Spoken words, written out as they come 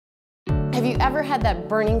Have you ever had that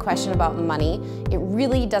burning question about money? It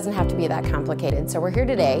really doesn't have to be that complicated. So we're here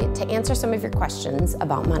today to answer some of your questions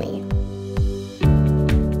about money.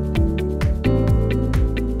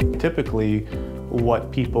 Typically,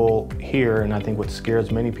 what people hear, and I think what scares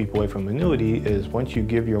many people away from annuity, is once you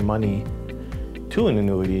give your money to an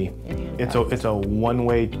annuity, it's a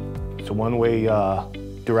one-way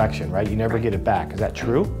direction, right? You never get it back. Is that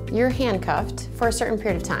true? You're handcuffed for a certain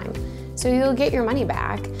period of time. So you'll get your money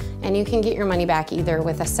back, and you can get your money back either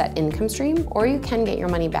with a set income stream, or you can get your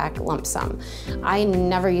money back lump sum. I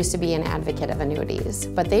never used to be an advocate of annuities,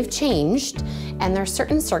 but they've changed, and there are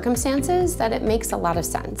certain circumstances that it makes a lot of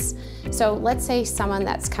sense. So let's say someone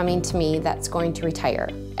that's coming to me that's going to retire,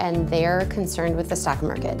 and they're concerned with the stock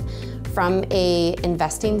market. From an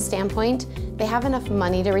investing standpoint, they have enough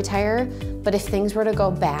money to retire, but if things were to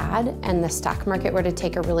go bad and the stock market were to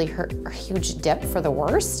take a really huge dip for the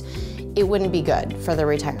worst, it wouldn't be good for their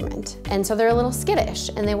retirement. And so they're a little skittish,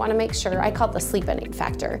 and they want to make sure, I call it the sleep-in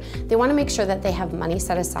factor. They want to make sure that they have money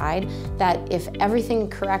set aside, that if everything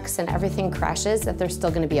corrects and everything crashes, that they're still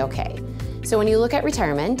going to be okay. So when you look at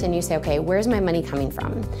retirement and you say, okay, where's my money coming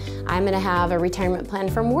from? I'm going to have a retirement plan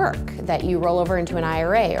from work that you roll over into an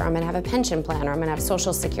IRA, or I'm going to have a pension plan, or I'm going to have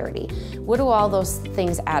Social Security. What do all those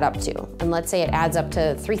things add up to? And let's say it adds up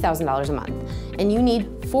to $3,000 a month, and you need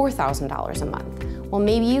 $4,000 a month. Well,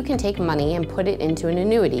 maybe you can take money and put it into an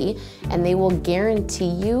annuity, and they will guarantee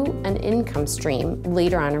you an income stream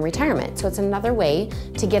later on in retirement. So it's another way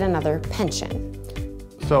to get another pension.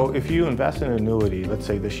 So if you invest in an annuity, let's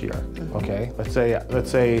say this year, okay? Let's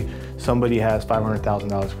say somebody has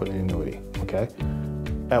 $500,000 put in an annuity, okay?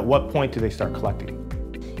 At what point do they start collecting?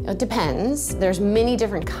 It depends. There's many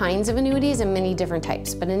different kinds of annuities and many different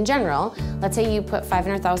types. But in general, let's say you put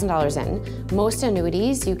 $500,000 in. Most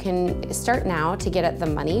annuities, you can start now to get at the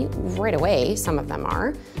money right away. Some of them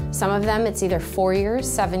are. Some of them, it's either 4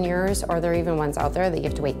 years, 7 years, or there are even ones out there that you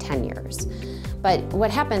have to wait 10 years. But what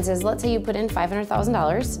happens is, let's say you put in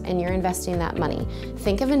 $500,000 and you're investing that money.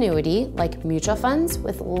 Think of annuity like mutual funds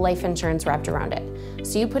with life insurance wrapped around it.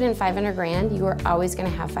 So you put in 500 grand, you are always gonna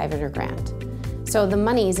have 500 grand. So the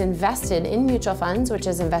money is invested in mutual funds, which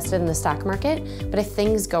is invested in the stock market, but if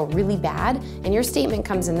things go really bad and your statement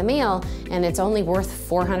comes in the mail and it's only worth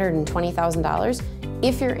 $420,000,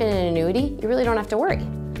 if you're in an annuity, you really don't have to worry.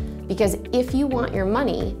 Because if you want your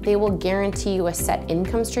money, they will guarantee you a set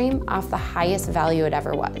income stream off the highest value it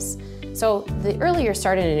ever was. So the earlier you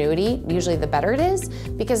start an annuity, usually the better it is,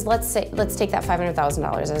 because let's take that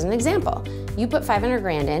 $500,000 as an example. You put 500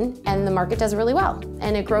 grand in and the market does really well,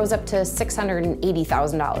 and it grows up to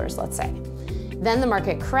 $680,000, let's say. Then the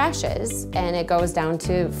market crashes and it goes down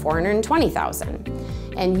to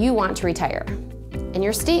 $420,000, and you want to retire. And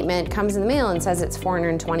your statement comes in the mail and says it's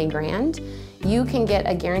 420 grand. You can get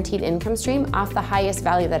a guaranteed income stream off the highest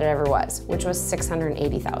value that it ever was, which was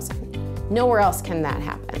 $680,000. Nowhere else can that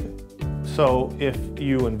happen. So if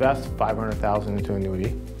you invest $500,000 into an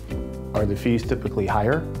annuity, are the fees typically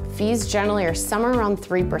higher? Fees generally are somewhere around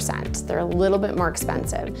 3%. They're a little bit more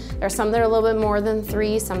expensive. There are some that are a little bit more than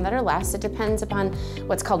 3, some that are less. It depends upon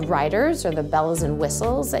what's called riders, or the bells and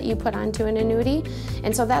whistles that you put onto an annuity.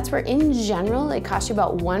 And so that's where, in general, it costs you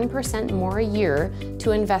about 1% more a year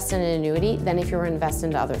to invest in an annuity than if you were to invest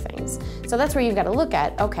into other things. So that's where you've got to look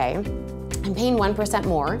at, okay, I'm paying 1%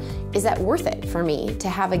 more. Is that worth it for me to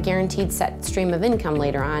have a guaranteed set stream of income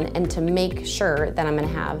later on, and to make sure that I'm going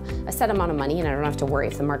to have a set amount of money and I don't have to worry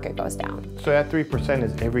if the market goes down? So that 3%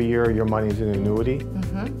 is every year your money is in an annuity,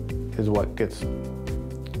 is what gets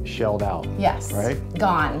shelled out. Yes. Right?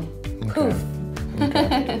 Gone. Okay. Poof.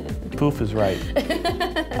 Okay. Poof is right.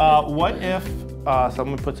 What if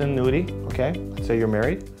someone puts in an annuity, okay? Let's say you're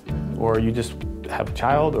married, or you just have a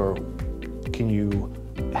child, or can you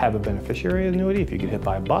have a beneficiary annuity if you get hit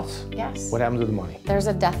by a bus? Yes. What happens with the money? There's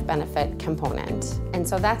a death benefit component. And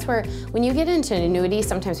so that's where, when you get into an annuity,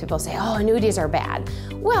 sometimes people say, oh, annuities are bad.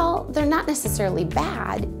 Well, they're not necessarily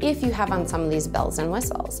bad if you have on some of these bells and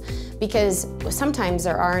whistles. Because sometimes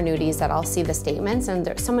there are annuities that I'll see the statements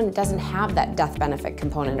and someone doesn't have that death benefit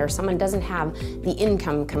component, or someone doesn't have the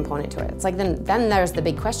income component to it. It's like, then there's the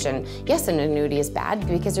big question. Yes, an annuity is bad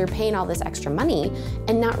because you're paying all this extra money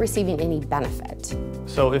and not receiving any benefit.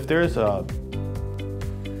 So if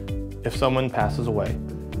someone passes away,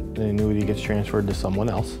 the annuity gets transferred to someone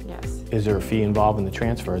else. Yes. Is there a fee involved in the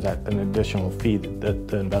transfer? Is that an additional fee that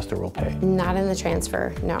the investor will pay? Not in the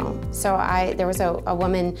transfer, no. So there was a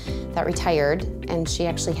woman that retired, and she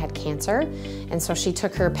actually had cancer, and so she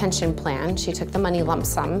took her pension plan, she took the money lump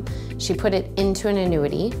sum, she put it into an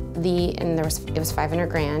annuity, it was 500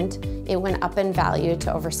 grand. It went up in value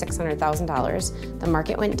to over $600,000. The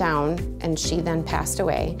market went down, and she then passed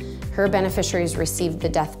away. Her beneficiaries received the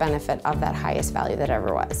death benefit of that highest value that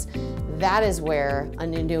ever was. That is where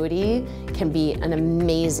an annuity can be an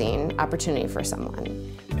amazing opportunity for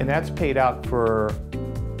someone. And that's paid out for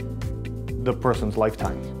the person's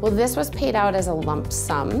lifetime? Well, this was paid out as a lump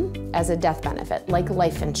sum, as a death benefit, like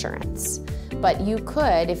life insurance. But you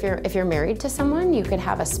could, if you're married to someone, you could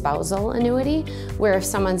have a spousal annuity, where if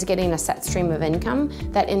someone's getting a set stream of income,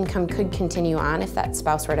 that income could continue on if that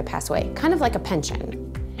spouse were to pass away, kind of like a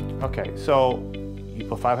pension. Okay, so you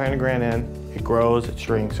put 500 grand in, it grows, it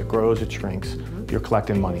shrinks, it grows, it shrinks. You're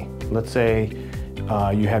collecting money. Let's say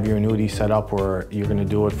you have your annuity set up where you're gonna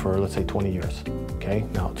do it for, let's say, 20 years. Okay,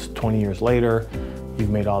 now it's 20 years later,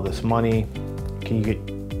 you've made all this money. Can you get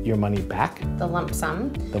your money back? The lump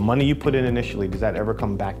sum. The money you put in initially, does that ever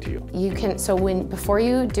come back to you? You can, so before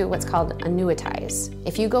you do what's called annuitize,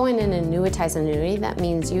 if you go in and annuitize an annuity, that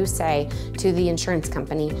means you say to the insurance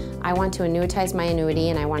company, I want to annuitize my annuity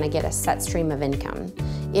and I want to get a set stream of income.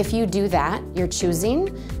 If you do that, you're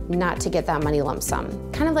choosing not to get that money lump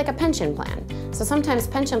sum, kind of like a pension plan. So sometimes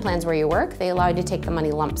pension plans where you work, they allow you to take the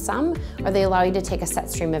money lump sum, or they allow you to take a set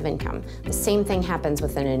stream of income. The same thing happens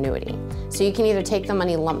with an annuity. So you can either take the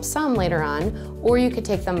money lump sum later on, or you could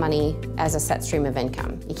take the money as a set stream of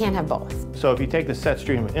income. You can't have both. So if you take the set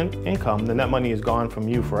stream of income, then that money is gone from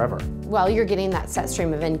you forever. Well, you're getting that set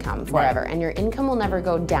stream of income forever, right. And your income will never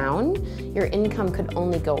go down. Your income could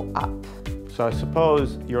only go up. So I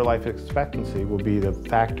suppose your life expectancy will be the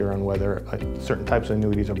factor on whether certain types of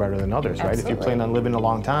annuities are better than others, right? Absolutely. If you plan on living a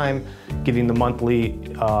long time, getting the monthly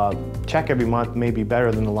check every month may be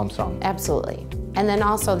better than the lump sum. Absolutely. And then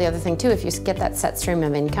also the other thing too, if you get that set stream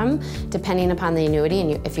of income, depending upon the annuity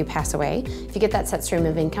and if you pass away, if you get that set stream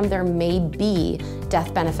of income, there may be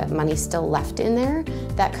death benefit money still left in there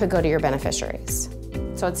that could go to your beneficiaries.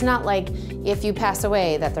 So it's not like if you pass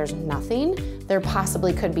away that there's nothing. There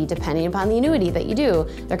possibly could be, depending upon the annuity that you do,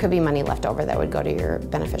 there could be money left over that would go to your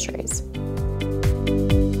beneficiaries.